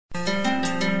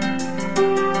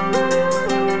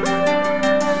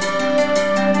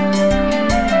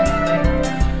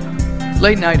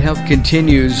Late Night Health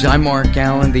continues. I'm Mark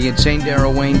Alyn, the insane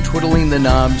Darryl Wayne, twiddling the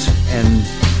knobs and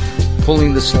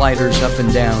pulling the sliders up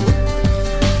and down.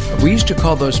 We used to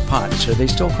call those pots. Are they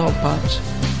still called pots?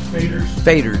 Faders.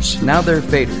 Faders. Now they're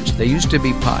faders. They used to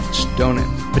be pots, don't it?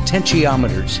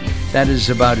 Potentiometers. That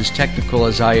is about as technical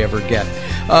as I ever get.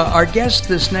 Our guest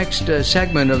this next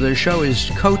segment of the show is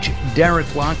Coach Derek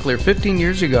Locklear. 15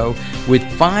 years ago, with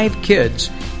 5 kids,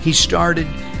 he started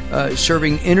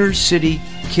serving inner city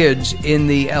kids in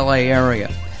the LA area.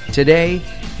 Today,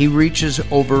 he reaches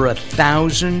over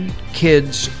 1,000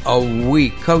 kids a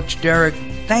week. Coach Derek,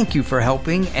 thank you for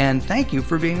helping, and thank you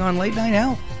for being on Late Night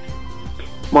Health.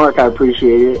 Mark, I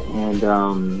appreciate it, and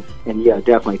yeah,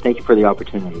 definitely. Thank you for the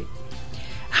opportunity.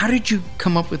 How did you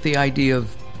come up with the idea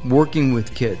of working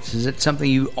with kids? Is it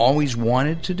something you always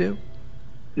wanted to do?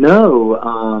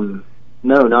 No,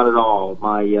 not at all.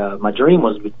 My dream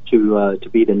was to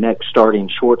be the next starting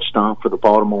shortstop for the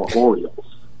Baltimore Orioles,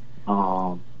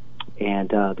 and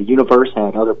the universe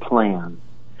had other plans.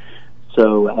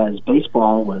 So as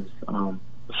baseball was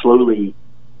slowly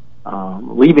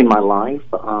leaving my life,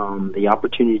 the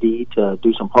opportunity to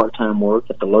do some part-time work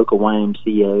at the local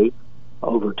YMCA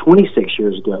over 26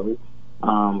 years ago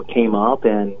came up,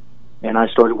 and I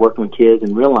started working with kids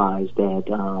and realized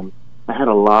that I had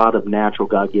a lot of natural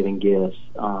God-given gifts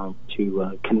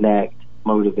to connect,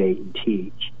 motivate, and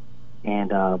teach, and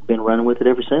been running with it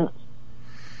ever since.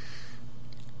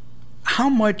 How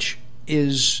much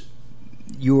is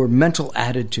your mental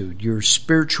attitude, your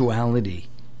spirituality,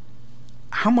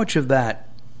 how much of that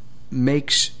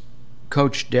makes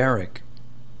Coach Derek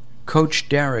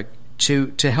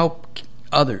to help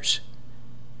others?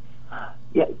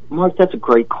 Yeah, Mark, that's a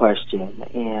great question.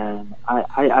 And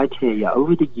I tell you,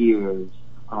 over the years,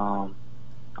 I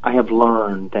have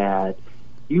learned that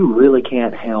you really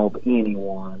can't help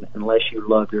anyone unless you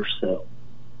love yourself.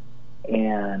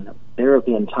 And there have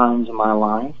been times in my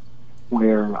life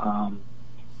where,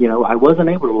 I wasn't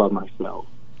able to love myself.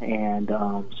 And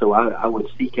so I would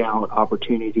seek out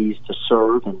opportunities to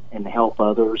serve and help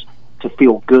others to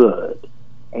feel good.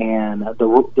 And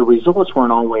the results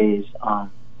weren't always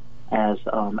as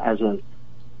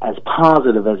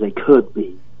positive as they could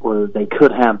be, or they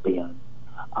could have been.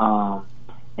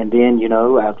 And then,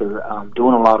 after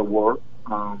doing a lot of work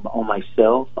on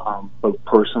myself, both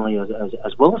personally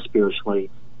as well as spiritually,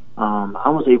 I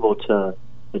was able to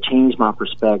change my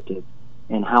perspective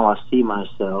and how I see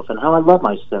myself and how I love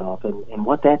myself. And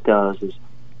what that does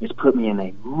is put me in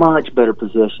a much better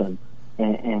position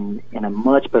and in a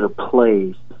much better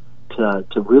place to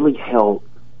really help,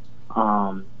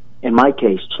 in my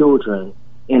case, children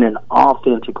in an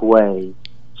authentic way,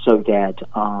 so that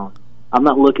I'm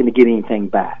not looking to get anything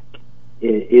back.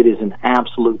 It is an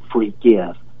absolute free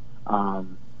gift.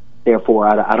 Therefore,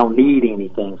 I don't need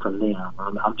anything from them.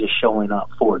 I'm just showing up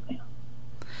for them.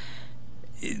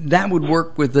 That would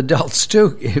work with adults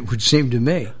too, it would seem to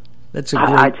me. That's a great...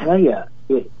 I tell you,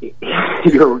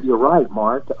 you're right,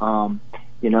 Mark.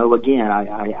 Again,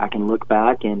 I can look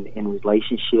back in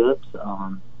relationships,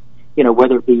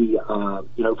 whether it be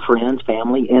friends,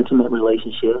 family, intimate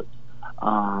relationships.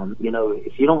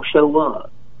 If you don't show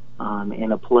up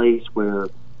in a place where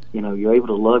you're able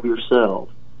to love yourself,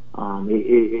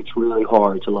 it's really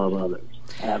hard to love others.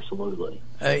 Absolutely.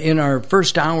 In our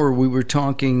first hour, we were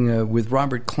talking with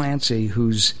Robert Clancy,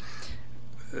 whose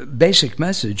basic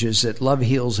message is that love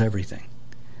heals everything.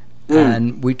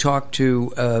 And we talked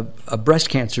to a breast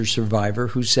cancer survivor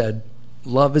who said,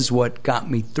 love is what got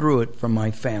me through it from my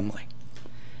family.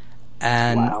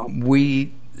 And wow.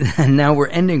 And now we're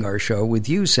ending our show with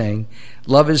you saying,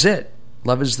 love is it.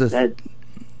 Love is the...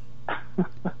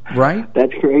 Right?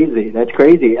 That's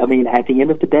crazy. I mean, at the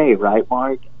end of the day, right,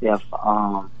 Mark? If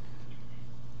I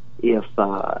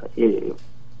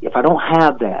don't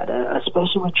have that,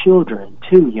 especially with children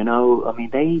too, I mean,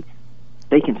 they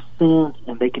can sense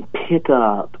and they can pick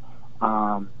up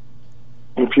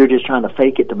if you're just trying to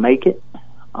fake it to make it,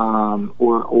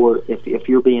 or if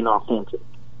you're being authentic,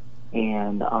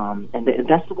 and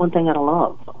that's the one thing I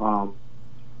love.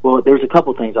 Well, there's a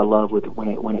couple things I love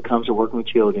when it comes to working with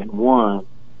children. One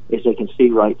is they can see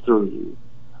right through you,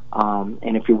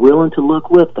 and if you're willing to look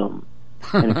with them,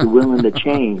 and if you're willing to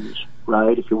change,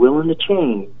 right? If you're willing to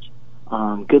change,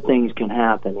 good things can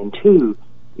happen. And two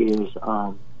is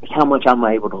how much I'm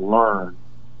able to learn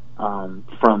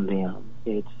from them.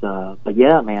 But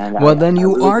yeah, man. Well, then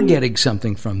you are getting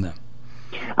something from them.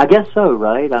 I guess so,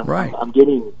 right? Right. I'm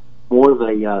getting more of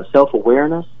a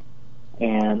self-awareness.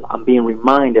 And I'm being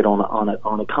reminded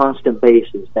on a constant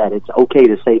basis that it's okay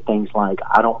to say things like,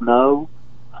 I don't know.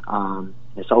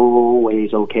 It's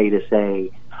always okay to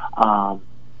say,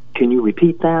 can you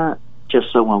repeat that,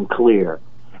 just so I'm clear?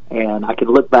 And I can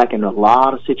look back in a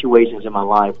lot of situations in my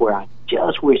life where I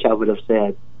just wish I would have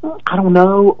said, I don't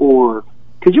know, or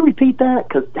could you repeat that?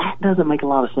 Because that doesn't make a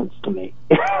lot of sense to me.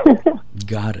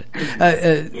 Got it.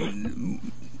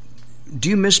 Do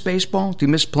you miss baseball? Do you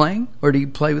miss playing? Or do you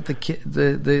play with the kids?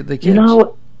 You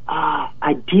know,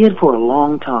 I did for a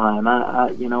long time.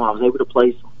 I was able to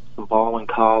play some ball in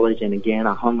college, and again,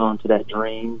 I hung on to that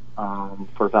dream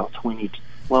for about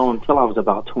until I was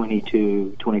about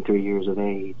 22, 23 years of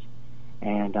age.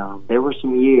 And there were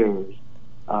some years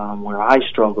where I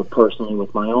struggled personally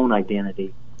with my own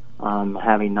identity,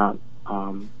 having not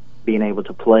being able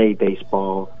to play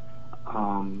baseball.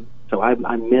 So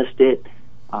I missed it.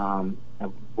 I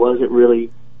wasn't really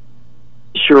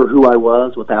sure who I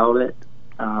was without it.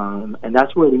 And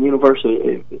that's where the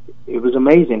university, it was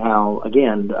amazing how,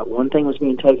 again, one thing was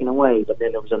being taken away, but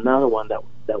then there was another one that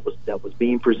was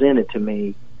being presented to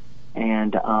me.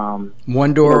 And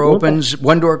one door opens,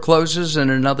 one door closes, and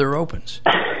another opens.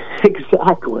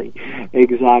 Exactly.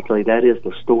 That is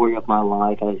the story of my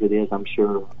life, as it is, I'm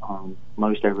sure,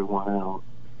 most everyone else.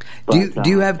 But, do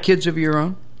you have kids of your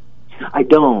own? I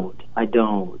don't.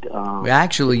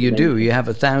 Actually, you do. You have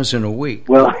 1,000 a week.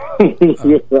 Well,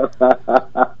 yeah.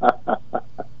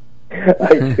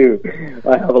 I do.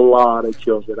 I have a lot of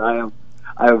children.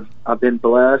 I've been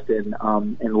blessed and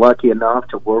lucky enough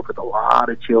to work with a lot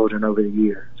of children over the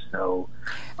years. So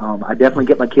I definitely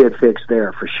get my kid fixed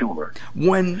there for sure.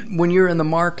 When you're in the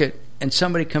market and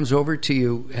somebody comes over to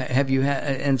you,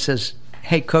 and says,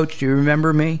 "Hey, Coach, do you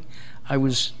remember me? I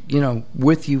was,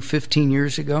 with you 15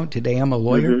 years ago. Today I'm a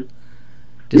lawyer." Mm-hmm.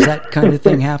 Does that kind of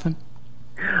thing happen?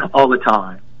 All the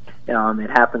time. It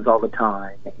happens all the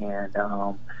time,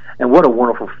 and what a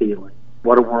wonderful feeling.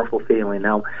 What a wonderful feeling.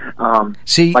 Now,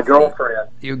 my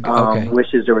girlfriend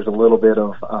wishes there was a little bit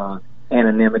of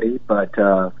anonymity, but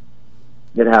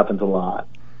it happens a lot.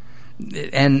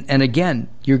 And again,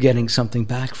 you're getting something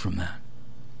back from that.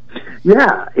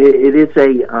 Yeah, it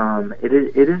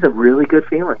is a really good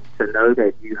feeling to know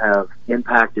that you have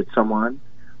impacted someone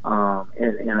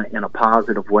in a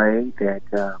positive way,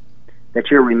 that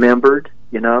you're remembered.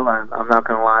 I'm not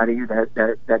going to lie to you.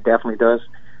 That definitely does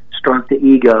stroke the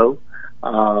ego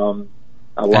a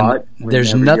lot.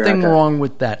 There's nothing wrong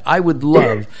with that. I would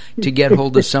love to get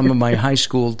hold of some of my high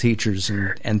school teachers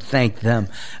and thank them.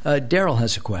 Daryl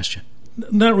has a question.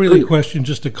 Not really a question,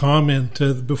 just a comment.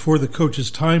 Before the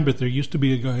coach's time, but there used to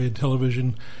be a guy on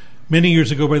television many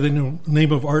years ago by the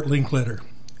name of Art Linkletter.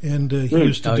 And he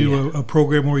used to do a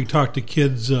program where he talked to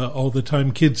kids all the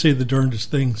time. Kids say the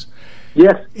darndest things.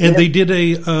 Yes. And they did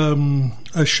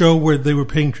a show where they were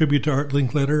paying tribute to Art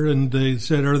Linkletter, and they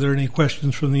said, "Are there any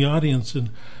questions from the audience?" And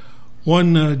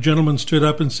one gentleman stood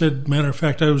up and said, "Matter of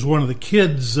fact, I was one of the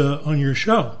kids on your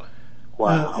show."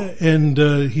 Wow. And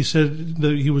he said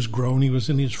that he was grown. He was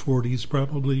in his 40s,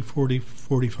 probably 40,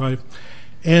 45.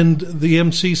 And the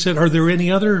MC said, "Are there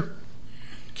any other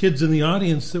kids in the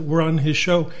audience that were on his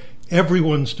show?"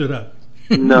 Everyone stood up.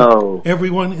 No.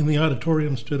 Everyone in the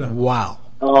auditorium stood up. Wow.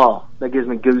 Oh, that gives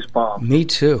me goosebumps. Me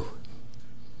too.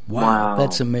 Wow.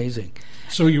 That's amazing.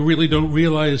 So you really don't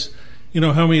realize,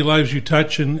 how many lives you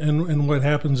touch and what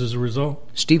happens as a result.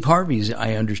 Steve Harvey's,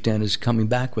 I understand, is coming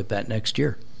back with that next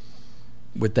year.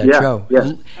 With that show.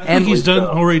 Yeah. And he's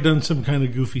already done some kind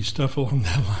of goofy stuff along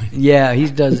that line. Yeah, he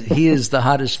does. He is the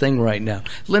hottest thing right now.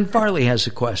 Lynn Farley has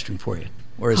a question for you.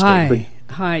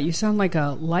 Hi. You sound like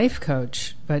a life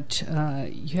coach, but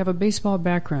you have a baseball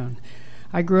background.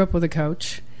 I grew up with a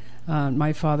coach.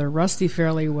 My father, Rusty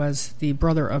Fairley, was the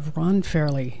brother of Ron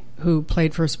Fairley, who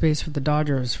played first base for the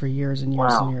Dodgers for years and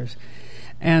years and years.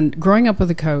 And growing up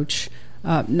with a coach,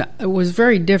 it was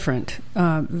very different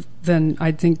than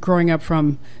I think growing up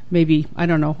from maybe,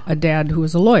 a dad who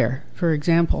was a lawyer, for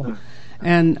example.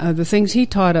 And the things he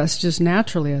taught us just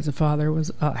naturally as a father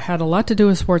was had a lot to do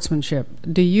with sportsmanship.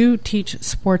 Do you teach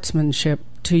sportsmanship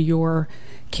to your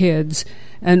kids?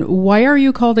 And why are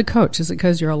you called a coach? Is it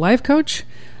because you're a life coach?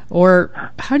 Or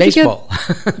how did you get...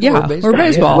 or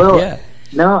baseball. Well,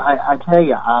 no, I tell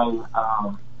you,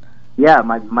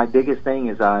 my biggest thing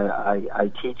is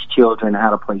I teach children how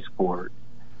to play sport.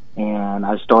 And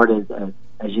I started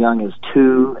as young as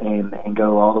 2 and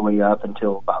go all the way up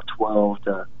until about 12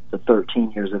 to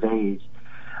 13 years of age.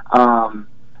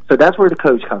 So that's where the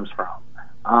coach comes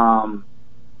from.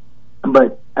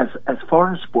 But as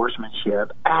far as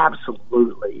sportsmanship,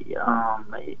 absolutely.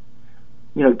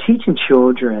 Teaching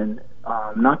children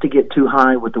not to get too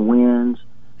high with the wins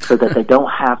so that they don't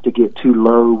have to get too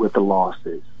low with the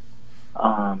losses.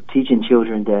 Teaching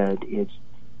children that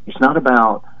it's not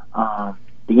about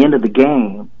the end of the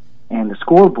game and the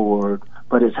scoreboard,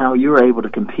 but it's how you're able to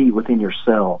compete within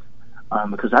yourself.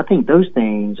 Because I think those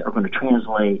things are going to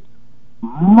translate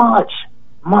much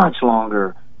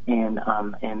longer and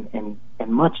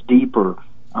much deeper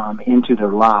into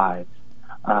their lives.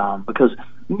 Because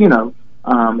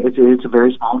it's a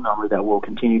very small number that will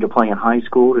continue to play in high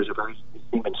school. There's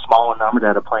even smaller number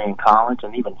that'll play in college,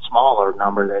 and even smaller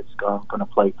number that's going to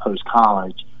play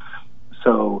post-college.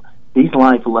 So these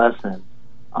life lessons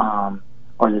are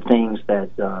the things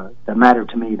that matter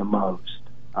to me the most.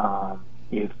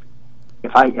 If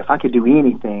I could do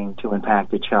anything to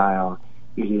impact a child,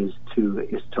 it is to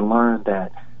learn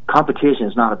that competition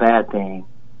is not a bad thing,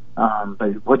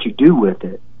 but what you do with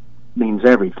it means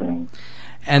everything.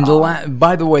 And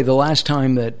by the way, the last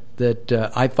time that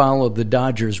I followed the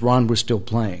Dodgers, Ron was still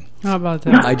playing. How about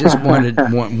that? I just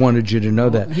wanted you to know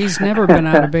that. He's never been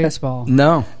out of baseball.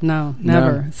 No,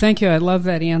 never. No. Thank you. I love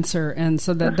that answer. And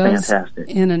so that does, fantastic.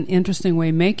 In an interesting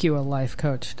way, make you a life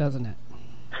coach, doesn't it?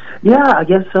 Yeah, I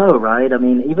guess so. Right. I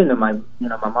mean, even in my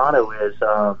motto is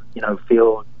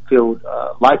field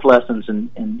life lessons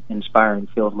and inspiring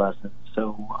field lessons.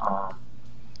 So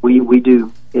we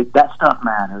do it. That stuff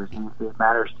matters. And it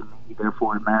matters to me.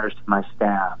 Therefore, it matters to my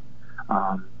staff.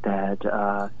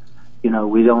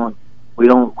 We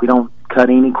don't cut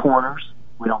any corners.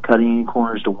 We don't cut any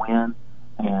corners to win,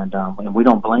 and we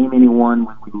don't blame anyone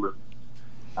when we lose.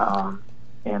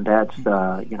 And that's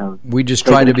we just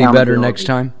try to be better next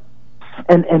time.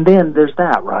 And then there's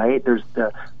that, right? There's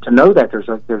to know that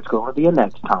there's going to be a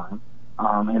next time,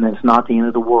 and it's not the end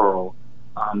of the world.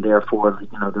 Therefore,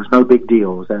 there's no big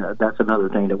deals. That's another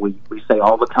thing that we say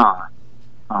all the time,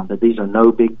 that these are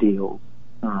no big deals.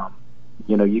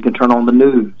 You can turn on the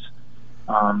news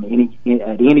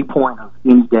at any point of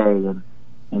any day,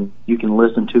 and you can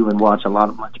listen to and watch a lot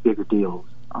of much bigger deals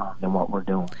than what we're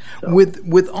doing. So.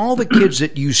 With all the kids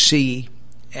that you see,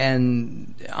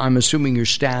 and I'm assuming your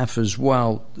staff as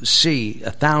well, see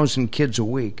 1,000 kids a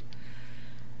week,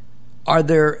 are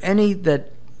there any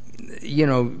that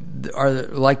are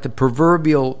like the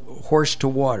proverbial horse to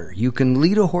water? You can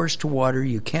lead a horse to water,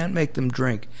 you can't make them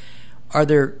drink. Are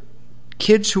there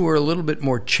kids who are a little bit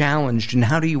more challenged, and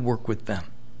how do you work with them?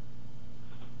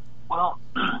 Well,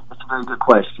 that's a very good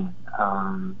question.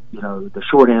 The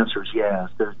short answer is yes.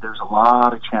 There's a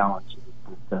lot of challenges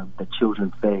that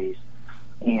children face,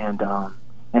 and I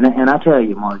tell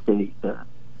you, Mark, the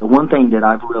one thing that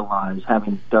I've realized,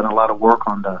 having done a lot of work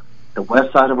on the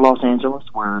west side of Los Angeles,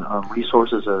 where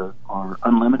resources are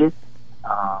unlimited,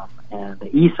 and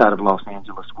the east side of Los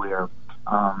Angeles, where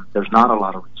there's not a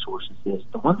lot of resources, is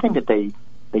the one thing that they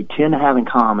tend to have in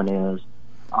common is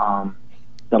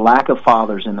the lack of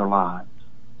fathers in their lives.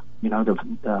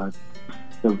 The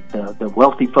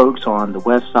wealthy folks on the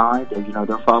west side,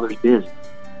 their father's busy,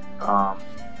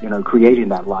 creating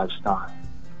that lifestyle.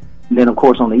 And then, of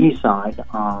course, on the east side,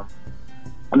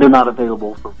 they're not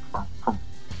available for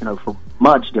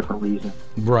much different reasons.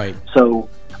 Right. So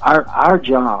our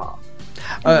job.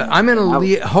 I'm going to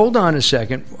hold on a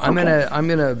second. I'm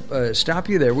going to stop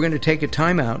you there. We're going to take a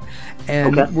timeout,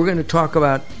 and we're going to talk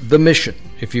about the mission,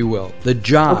 if you will, the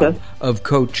job of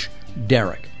Coach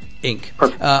Derek, Inc.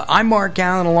 I'm Mark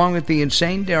Alyn, along with the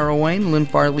insane Darrell Wayne, Lynn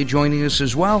Farley joining us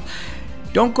as well.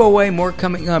 Don't go away. More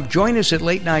coming up. Join us at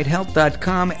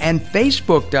LateNightHealth.com and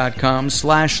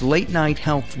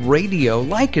Facebook.com/LateNightHealthRadio.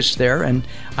 Like us there, and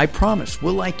I promise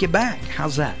we'll like you back.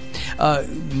 How's that?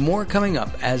 More coming up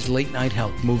as Late Night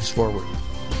Health moves forward.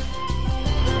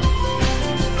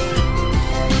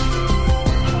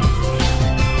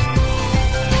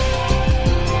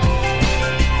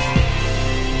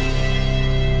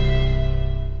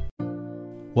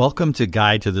 Welcome to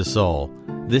Guide to the Soul.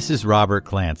 This is Robert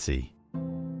Clancy.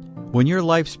 When your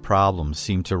life's problems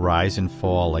seem to rise and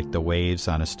fall like the waves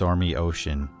on a stormy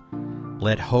ocean,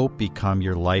 let hope become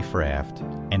your life raft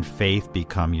and faith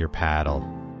become your paddle.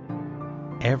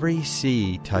 Every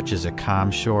sea touches a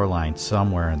calm shoreline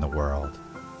somewhere in the world,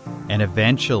 and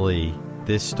eventually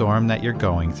this storm that you're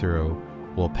going through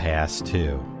will pass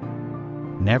too.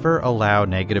 Never allow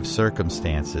negative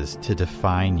circumstances to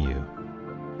define you.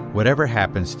 Whatever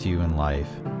happens to you in life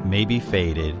may be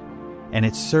fated, and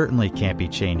it certainly can't be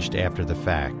changed after the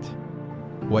fact.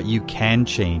 What you can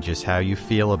change is how you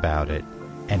feel about it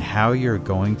and how you're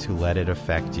going to let it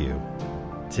affect you.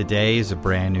 Today is a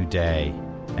brand new day,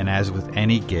 and as with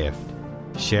any gift,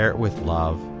 share it with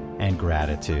love and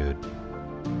gratitude.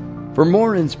 For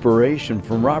more inspiration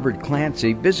from Robert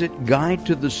Clancy, visit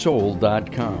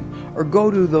GuideToTheSoul.com or go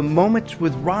to the Moments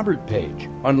with Robert page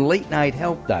on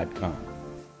LateNightHealth.com.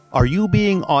 Are you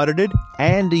being audited,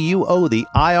 and do you owe the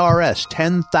IRS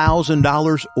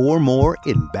 $10,000 or more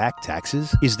in back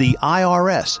taxes? Is the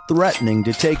IRS threatening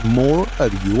to take more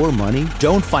of your money?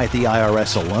 Don't fight the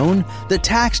IRS alone. The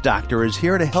Tax Doctor is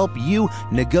here to help you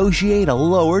negotiate a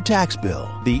lower tax bill.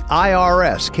 The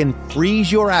IRS can freeze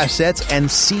your assets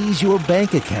and seize your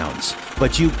bank accounts,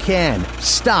 but you can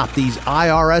stop these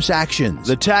IRS actions.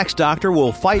 The Tax Doctor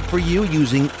will fight for you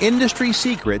using industry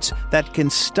secrets that can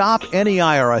stop any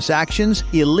IRS actions,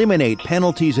 eliminate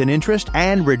penalties and interest,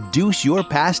 and reduce your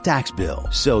past tax bill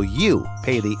so you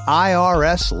pay the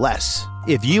IRS less.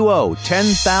 If you owe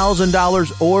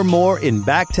 $10,000 or more in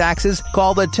back taxes,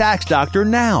 call the Tax Doctor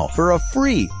now for a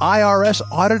free IRS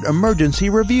audit emergency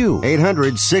review.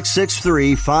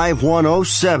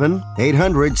 800-663-5107.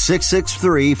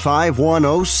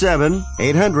 800-663-5107.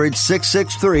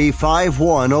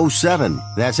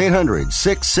 800-663-5107. That's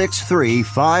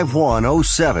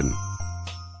 800-663-5107.